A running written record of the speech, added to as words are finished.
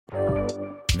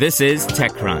This is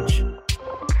TechCrunch.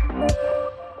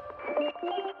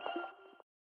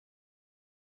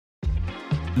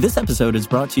 This episode is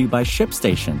brought to you by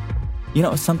ShipStation. You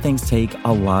know, some things take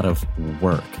a lot of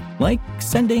work, like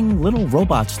sending little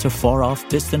robots to far-off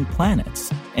distant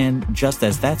planets. And just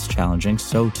as that's challenging,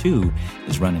 so too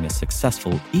is running a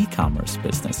successful e-commerce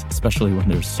business, especially when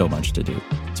there's so much to do.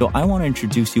 So I want to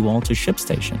introduce you all to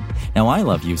ShipStation. Now, I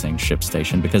love using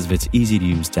ShipStation because of its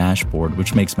easy-to-use dashboard,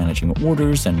 which makes managing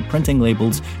orders and printing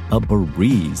labels a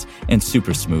breeze and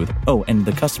super smooth. Oh, and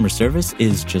the customer service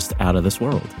is just out of this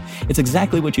world. It's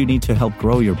exactly what you need to help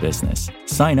grow your business.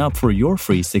 Sign up for your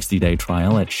free 60-day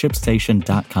trial at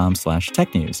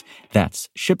shipstation.com/technews. That's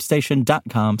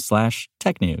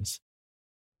shipstation.com/technews.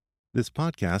 This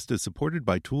podcast is supported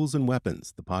by Tools and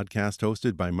Weapons, the podcast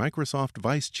hosted by Microsoft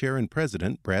Vice Chair and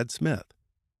President Brad Smith.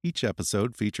 Each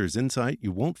episode features insight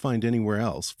you won't find anywhere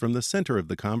else from the center of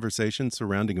the conversation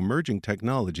surrounding emerging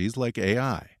technologies like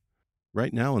AI.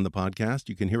 Right now in the podcast,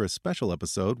 you can hear a special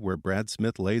episode where Brad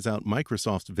Smith lays out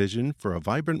Microsoft's vision for a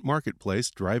vibrant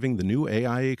marketplace driving the new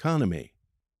AI economy.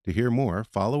 To hear more,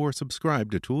 follow or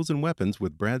subscribe to Tools and Weapons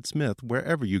with Brad Smith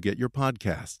wherever you get your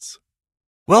podcasts.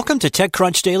 Welcome to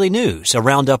TechCrunch Daily News, a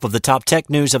roundup of the top tech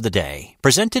news of the day.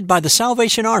 Presented by the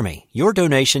Salvation Army, your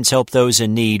donations help those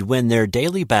in need win their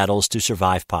daily battles to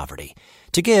survive poverty.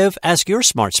 To give, ask your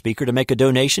smart speaker to make a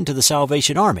donation to the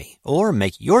Salvation Army, or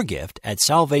make your gift at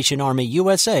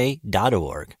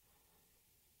salvationarmyusa.org.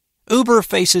 Uber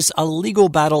faces a legal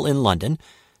battle in London,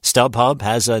 StubHub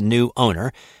has a new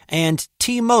owner, and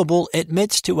T-Mobile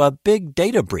admits to a big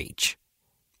data breach.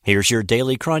 Here's your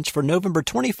Daily Crunch for November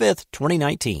 25th,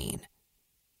 2019.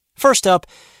 First up,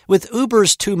 with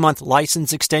Uber's 2-month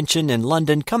license extension in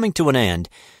London coming to an end,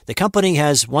 the company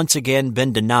has once again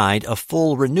been denied a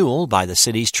full renewal by the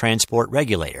city's transport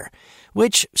regulator,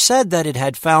 which said that it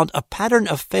had found a pattern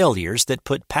of failures that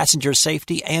put passenger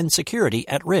safety and security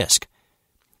at risk.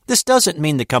 This doesn't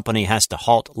mean the company has to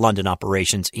halt London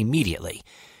operations immediately.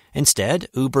 Instead,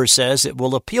 Uber says it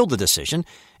will appeal the decision,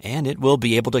 and it will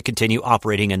be able to continue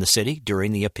operating in the city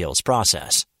during the appeals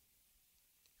process.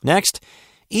 Next,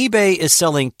 eBay is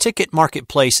selling ticket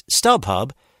marketplace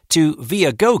StubHub to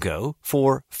Viagogo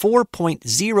for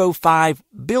 $4.05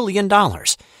 billion.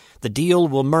 The deal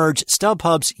will merge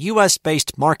StubHub's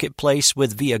U.S.-based marketplace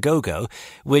with Viagogo,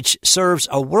 which serves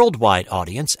a worldwide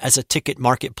audience as a ticket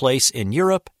marketplace in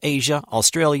Europe, Asia,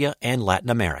 Australia, and Latin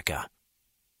America.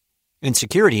 In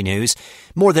security news,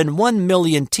 more than 1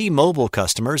 million T-Mobile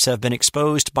customers have been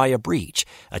exposed by a breach.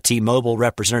 A T-Mobile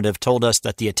representative told us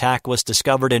that the attack was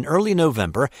discovered in early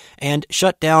November and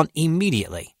shut down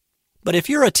immediately. But if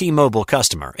you're a T-Mobile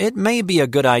customer, it may be a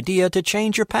good idea to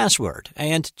change your password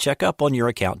and check up on your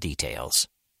account details.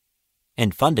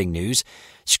 In funding news,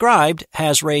 Scribd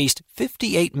has raised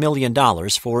 $58 million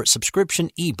for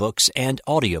subscription ebooks and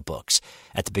audiobooks.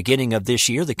 At the beginning of this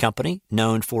year, the company,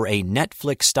 known for a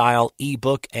Netflix-style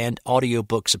ebook and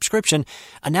audiobook subscription,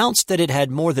 announced that it had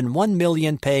more than 1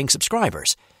 million paying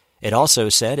subscribers. It also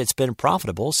said it's been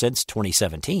profitable since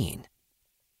 2017.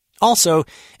 Also,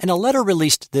 in a letter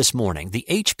released this morning, the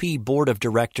HP Board of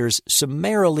Directors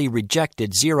summarily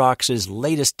rejected Xerox's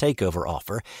latest takeover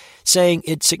offer, saying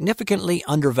it significantly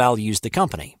undervalues the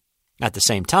company. At the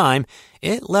same time,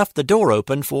 it left the door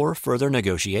open for further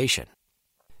negotiation.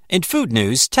 In food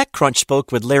news, TechCrunch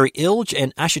spoke with Larry Ilge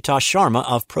and Ashutosh Sharma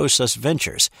of Process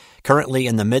Ventures, currently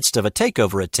in the midst of a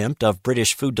takeover attempt of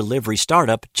British food delivery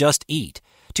startup Just Eat,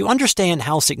 to understand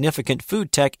how significant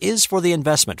food tech is for the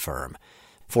investment firm.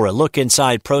 For a look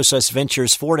inside Process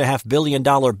Ventures' $4.5 billion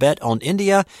bet on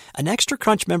India, an Extra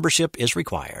Crunch membership is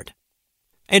required.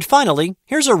 And finally,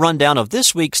 here's a rundown of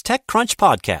this week's TechCrunch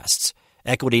podcasts.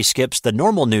 Equity skips the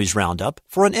normal news roundup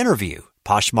for an interview,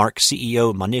 Poshmark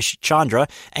CEO Manish Chandra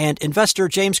and investor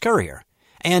James Currier.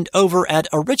 And over at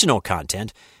Original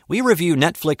Content, we review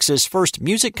Netflix's first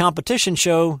music competition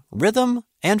show, Rhythm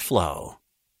and Flow.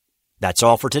 That's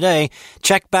all for today.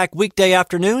 Check back weekday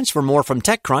afternoons for more from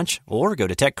TechCrunch or go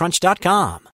to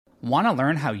TechCrunch.com. Want to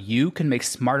learn how you can make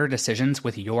smarter decisions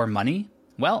with your money?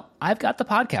 Well, I've got the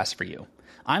podcast for you.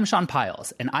 I'm Sean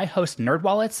Piles, and I host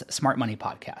NerdWallet's Smart Money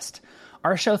Podcast.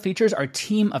 Our show features our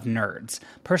team of nerds,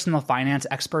 personal finance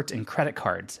experts in credit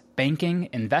cards, banking,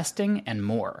 investing, and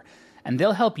more. And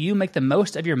they'll help you make the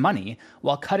most of your money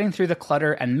while cutting through the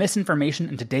clutter and misinformation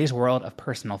in today's world of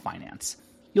personal finance.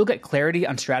 You'll get clarity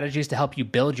on strategies to help you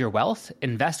build your wealth,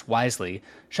 invest wisely,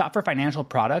 shop for financial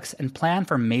products, and plan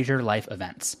for major life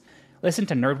events. Listen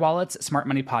to NerdWallet's Smart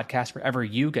Money Podcast wherever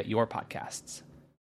you get your podcasts.